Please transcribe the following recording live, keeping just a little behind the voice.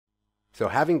So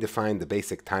having defined the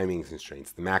basic timing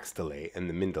constraints, the max delay and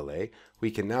the min delay, we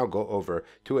can now go over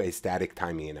to a static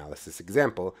timing analysis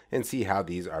example and see how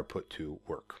these are put to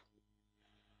work.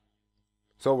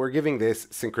 So we're giving this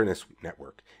synchronous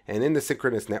network. And in the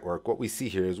synchronous network, what we see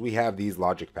here is we have these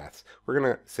logic paths. We're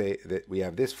going to say that we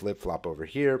have this flip-flop over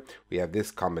here. We have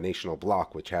this combinational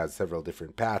block, which has several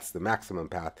different paths. The maximum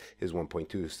path is 1.2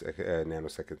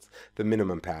 nanoseconds. The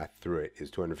minimum path through it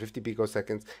is 250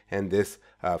 picoseconds. And this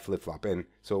flip-flop. And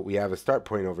so we have a start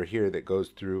point over here that goes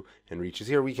through and reaches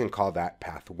here. We can call that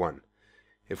path 1.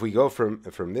 If we go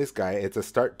from this guy, it's a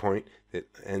start point that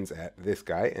ends at this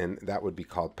guy, and that would be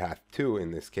called path 2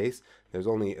 in this case. There's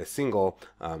only a single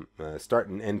start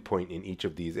and end point in each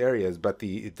of these areas, but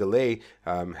the delay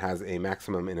has a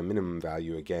maximum and a minimum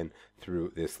value again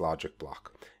through this logic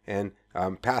block. And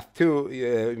path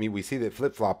 2, we see that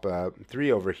flip-flop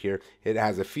 3 over here, it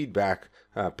has a feedback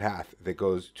path that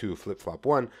goes to flip-flop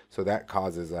 1, so that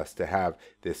causes us to have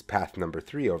this path number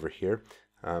 3 over here,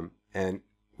 and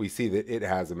we see that it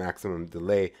has a maximum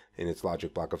delay in its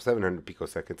logic block of 700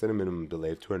 picoseconds and a minimum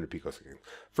delay of 200 picoseconds.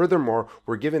 Furthermore,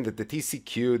 we're given that the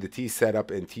TCQ, the T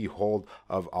setup, and T hold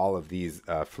of all of these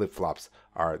flip-flops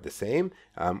are the same,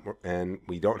 and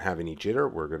we don't have any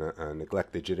jitter. We're going to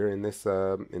neglect the jitter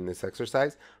in this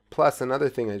exercise. Plus, another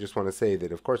thing I just want to say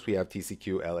that, of course, we have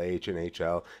TCQ, LH, and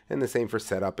HL, and the same for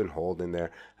setup and hold in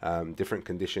there. Different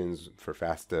conditions for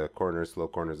fast corners, slow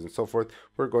corners, and so forth.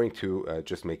 We're going to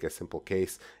just make a simple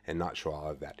case and not show all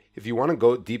of that. If you want to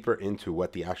go deeper into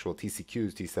what the actual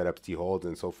TCQs, T setups, T holds,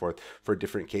 and so forth for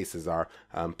different cases are,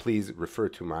 please refer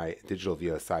to my digital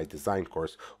VLSI design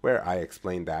course, where I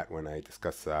explain that when I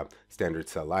discuss standard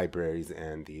cell libraries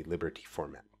and the Liberty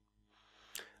format.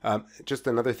 Just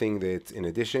another thing that's in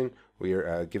addition, we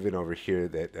are given over here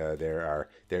that there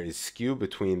is skew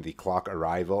between the clock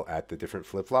arrival at the different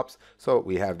flip-flops. So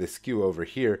we have this skew over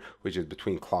here, which is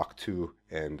between clock 2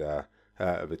 and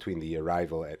between the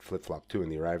arrival at flip-flop 2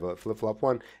 and the arrival at flip-flop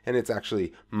 1, and it's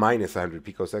actually minus 100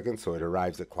 picoseconds, so it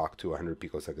arrives at clock 2 100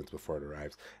 picoseconds before it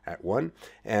arrives at 1.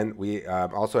 And we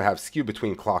also have skew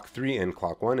between clock 3 and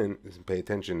clock 1, and pay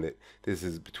attention that this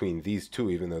is between these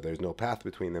two, even though there's no path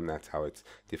between them. That's how it's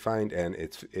defined, and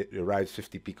it arrives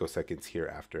 50 picoseconds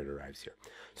here after it arrives here.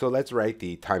 So let's write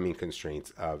the timing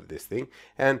constraints of this thing,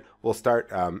 and we'll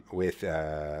start with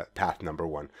path number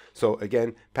 1. So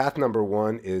again, path number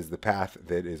 1 is the path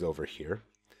that is over here.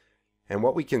 And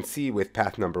what we can see with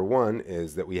path number 1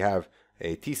 is that we have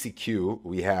a TCQ,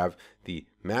 we have the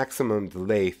maximum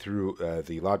delay through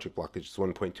the logic block, which is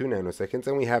 1.2 nanoseconds,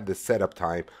 and we have the setup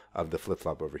time of the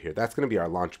flip-flop over here. That's going to be our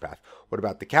launch path. What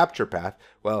about the capture path?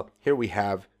 Well, here we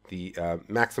have the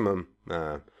maximum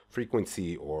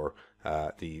frequency, or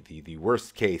the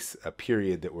worst case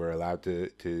period that we're allowed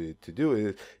to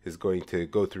do is going to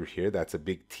go through here. That's a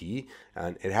big T,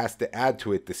 and it has to add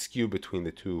to it the skew between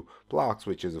the two blocks,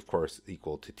 which is of course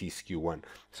equal to T skew 1.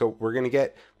 So we're going to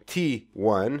get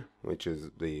T1, which is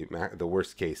the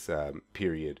worst case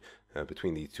period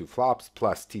between these two flops,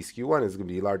 plus T skew 1 is going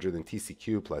to be larger than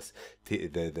TCQ plus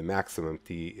the maximum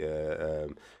T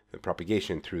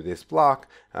propagation through this block,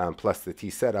 plus the T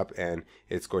setup, and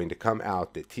it's going to come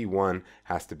out that T1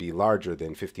 has to be larger than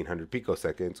 1500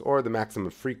 picoseconds, or the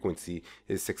maximum frequency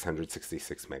is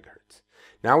 666 megahertz.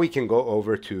 Now we can go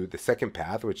over to the second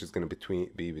path, which is going to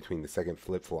be between the second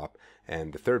flip-flop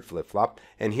and the third flip-flop.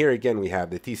 And here again we have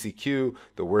the TCQ,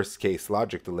 the worst case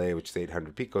logic delay, which is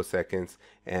 800 picoseconds,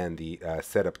 and the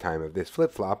setup time of this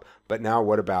flip-flop. But now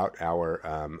what about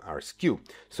our skew?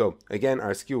 So again,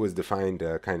 our skew was defined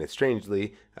kind of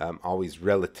strangely, always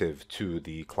relative to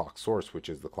the clock source, which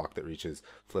is the clock that reaches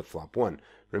flip-flop 1.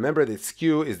 Remember that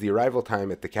skew is the arrival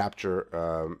time at the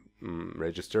capture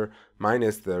register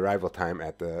minus the arrival time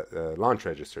at the launch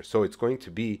register. So it's going to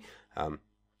be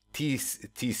T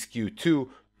skew 2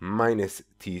 minus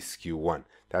T skew 1.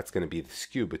 That's going to be the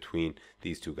skew between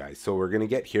these two guys. So we're going to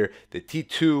get here the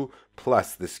T2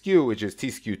 plus the skew, which is T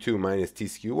skew 2 minus T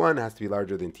skew 1, has to be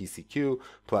larger than TCQ,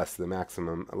 plus the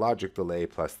maximum logic delay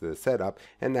plus the setup,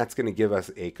 and that's going to give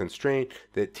us a constraint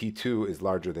that T2 is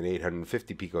larger than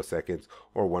 850 picoseconds,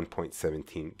 or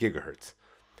 1.17 gigahertz.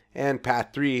 And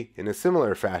path 3, in a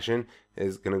similar fashion,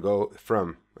 is going to go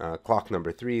from clock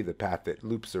number 3, the path that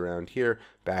loops around here,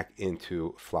 back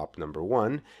into flop number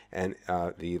 1. And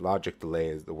the logic delay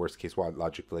is, the worst case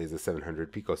logic delay is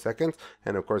 700 picoseconds.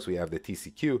 And of course we have the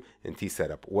TCQ and T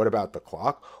setup. What about the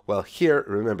clock? Well, here,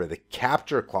 remember, the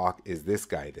capture clock is this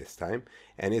guy this time,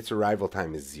 and its arrival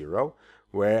time is 0.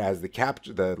 whereas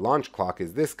the launch clock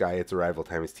is this guy, its arrival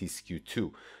time is t skew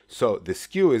 2. So the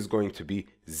skew is going to be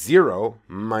 0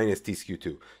 minus t skew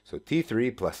 2. So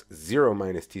t3 plus 0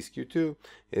 minus t skew 2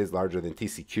 is larger than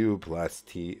tcq plus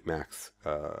t max,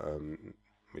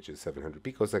 which is 700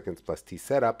 picoseconds plus t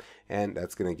setup, and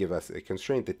that's going to give us a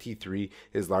constraint that t3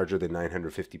 is larger than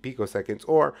 950 picoseconds,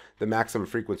 or the maximum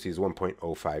frequency is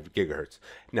 1.05 gigahertz.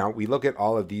 Now we look at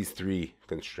all of these three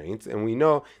constraints, and we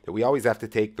know that we always have to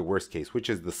take the worst case, which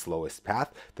is the slowest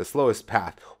path. The slowest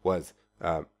path was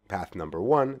path number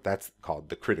 1, that's called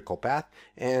the critical path,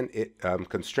 and it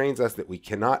constrains us that we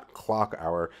cannot clock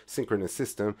our synchronous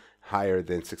system higher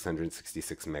than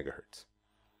 666 megahertz.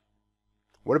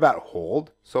 What about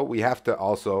hold? So we have to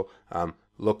also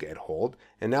look at hold.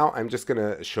 And now I'm just going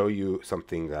to show you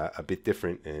something a bit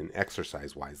different in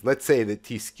exercise-wise. Let's say that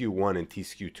t skew 1 and t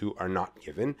skew 2 are not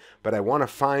given, but I want to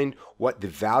find what the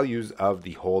values of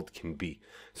the hold can be.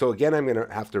 So again, I'm going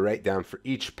to have to write down for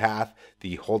each path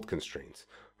the hold constraints.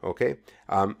 Okay,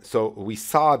 so we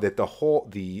saw that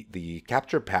the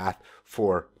capture path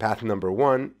for path number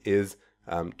 1 is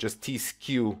just t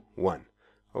skew 1.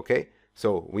 Okay,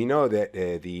 so we know that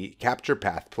the capture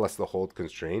path plus the hold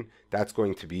constraint, that's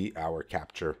going to be our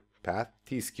capture path,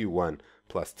 t skew 1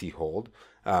 plus t hold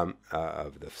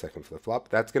of the second flip-flop.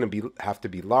 That's going to have to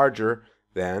be larger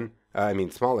than,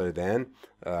 smaller than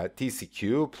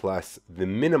tcq plus the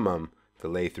minimum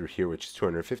delay through here, which is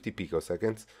 250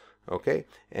 picoseconds. Okay,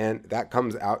 and that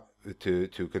comes out to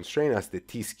constrain us that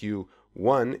t skew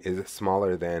 1 is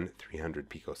smaller than 300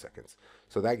 picoseconds.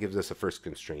 So that gives us a first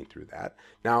constraint through that.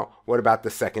 Now, what about the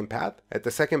second path? At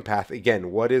the second path, again,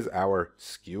 what is our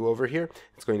skew over here?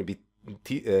 It's going to be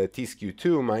t skew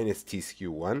 2 minus t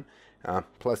skew 1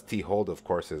 plus t hold, of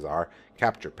course, is our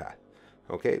capture path.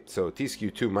 Okay, so t skew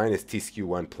 2 minus t skew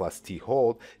 1 plus t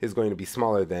hold is going to be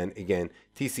smaller than, again,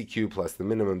 tcq plus the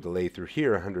minimum delay through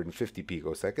here, 150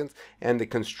 picoseconds, and the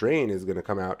constraint is going to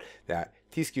come out that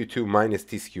t skew 2 minus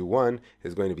t skew 1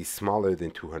 is going to be smaller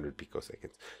than 200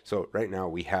 picoseconds. So right now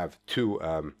we have two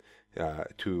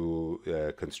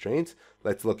constraints.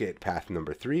 Let's look at path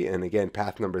number 3, and again,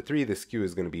 path number 3, the skew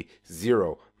is going to be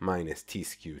 0 minus t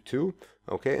skew 2.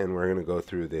 Okay, and we're going to go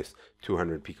through this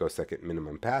 200 picosecond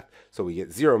minimum path. So we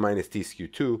get 0 minus t skew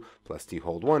 2 plus t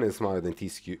hold 1 is smaller than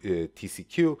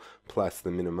tcq plus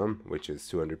the minimum, which is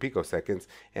 200 picoseconds,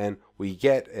 and we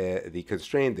get the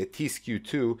constraint that t skew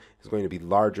 2 is going to be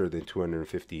larger than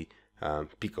 250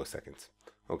 picoseconds.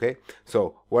 Okay,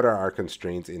 so what are our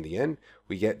constraints in the end?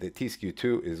 We get that t skew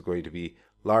 2 is going to be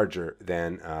larger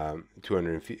than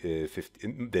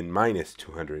minus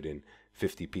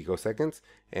 250 picoseconds,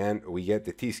 and we get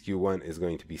that t skew 1 is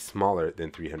going to be smaller than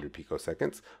 300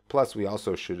 picoseconds. Plus, we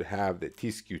also should have that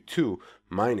t skew 2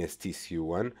 minus t skew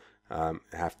 1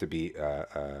 have to be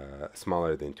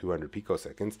smaller than 200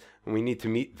 picoseconds, and we need to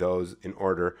meet those in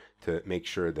order to make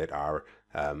sure that our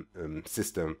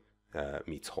system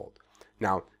meets hold.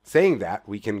 Now, saying that,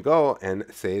 we can go and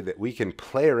say that we can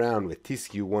play around with t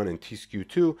skew 1 and t skew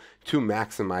 2 to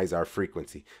maximize our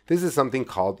frequency. This is something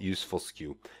called useful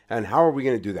skew. And how are we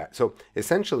going to do that? So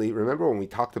essentially, remember when we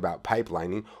talked about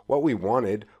pipelining, what we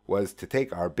wanted was to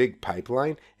take our big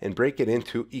pipeline and break it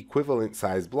into equivalent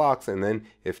size blocks, and then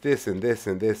if this and this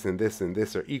and this and this and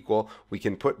this are equal, we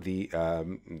can put the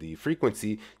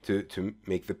frequency to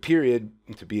make the period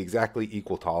to be exactly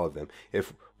equal to all of them.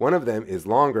 If one of them is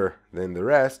longer than the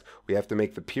rest, we have to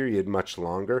make the period much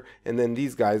longer, and then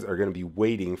these guys are going to be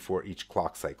waiting for each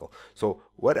clock cycle. So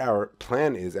what our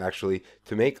plan is actually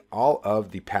to make all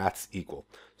of the paths equal.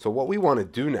 So what we want to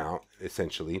do now,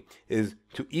 essentially, is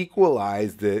to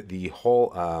equalize the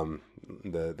whole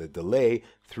the delay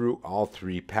through all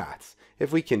three paths.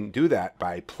 If we can do that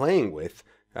by playing with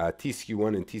t skew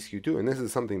 1 and t skew 2, and this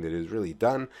is something that is really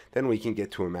done, then we can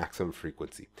get to a maximum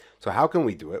frequency. So how can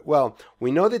we do it? Well,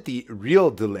 we know that the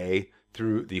real delay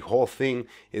through the whole thing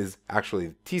is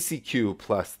actually tcq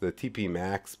plus the tp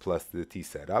max plus the t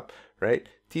setup, right?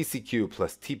 tcq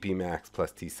plus tp max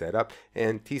plus t setup,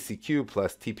 and tcq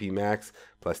plus tp max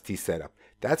plus t setup.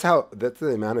 That's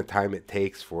the amount of time it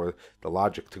takes for the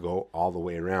logic to go all the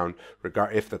way around,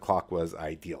 if the clock was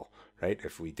ideal, right?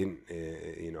 If we didn't,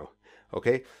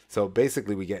 Okay, so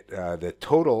basically we get the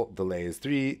total delay is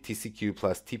 3 tcq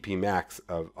plus tp max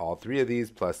of all three of these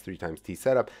plus 3 times t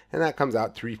setup, and that comes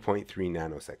out 3.3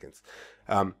 nanoseconds.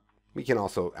 We can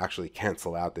also actually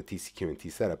cancel out the tcq and t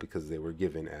setup because they were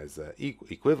given as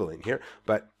equivalent here,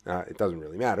 but it doesn't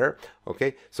really matter.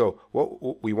 Okay, so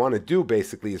what we want to do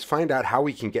basically is find out how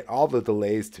we can get all the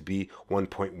delays to be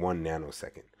 1.1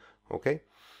 nanosecond. Okay.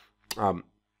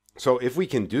 So if we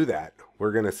can do that,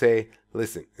 we're going to say,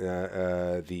 listen,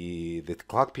 the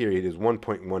clock period is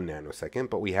 1.1 nanosecond,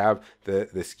 but we have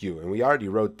the skew, and we already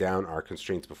wrote down our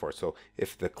constraints before. So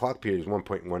if the clock period is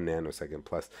 1.1 nanosecond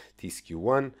plus t skew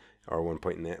 1, or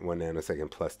 1.1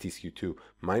 nanosecond plus t skew 2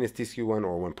 minus t skew 1,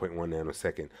 or 1.1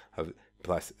 nanosecond of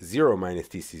plus 0 minus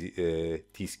t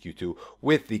skew 2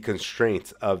 with the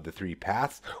constraints of the three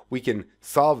paths, we can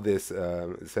solve this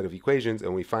set of equations,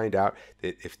 and we find out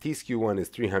that if t skew 1 is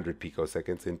 300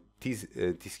 picoseconds and t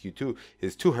skew 2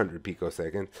 is 200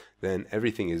 picoseconds, then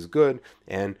everything is good,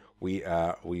 and we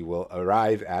will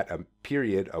arrive at a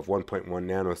period of 1.1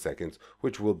 nanoseconds,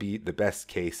 which will be the best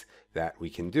case that we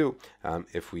can do.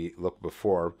 If we look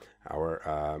before, our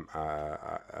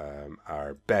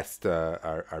best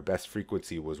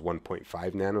frequency was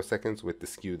 1.5 nanoseconds with the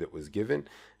skew that was given,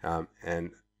 and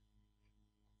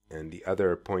the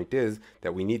other point is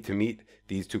that we need to meet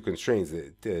these two constraints.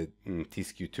 The t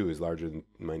skew 2 is larger than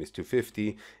minus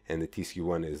 250, and the t skew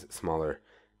 1 is smaller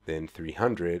than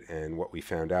 300. And what we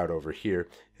found out over here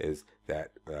is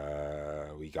that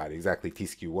we got exactly t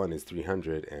skew 1 is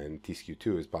 300 and t skew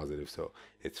 2 is positive, so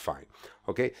it's fine.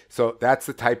 Okay, so that's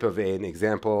the type of an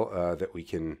example that we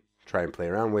can try and play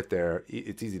around with there.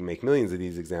 It's easy to make millions of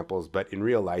these examples, but in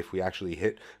real life we actually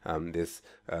hit this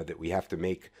that we have to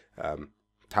make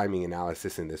timing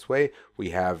analysis in this way.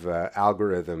 We have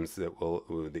algorithms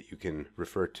that you can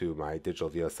refer to my digital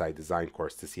VLSI design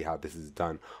course to see how this is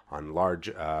done on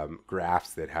large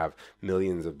graphs that have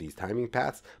millions of these timing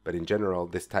paths. But in general,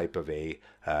 this type of an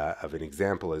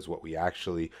example is what we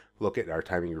actually look at our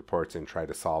timing reports and try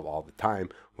to solve all the time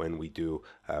when we do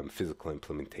physical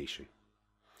implementation.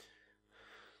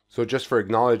 So just for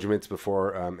acknowledgments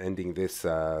before ending this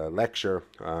lecture,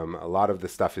 a lot of the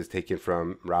stuff is taken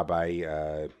from Rabbi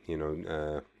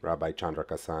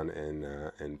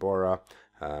Chandrakasan and Bora,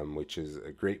 which is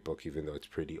a great book, even though it's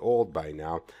pretty old by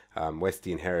now.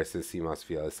 Westy and Harris's CMOS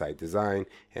VLSI Design,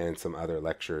 and some other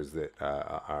lectures that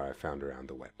are found around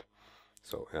the web.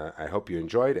 So I hope you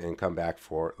enjoyed, and come back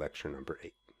for lecture number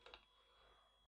 8.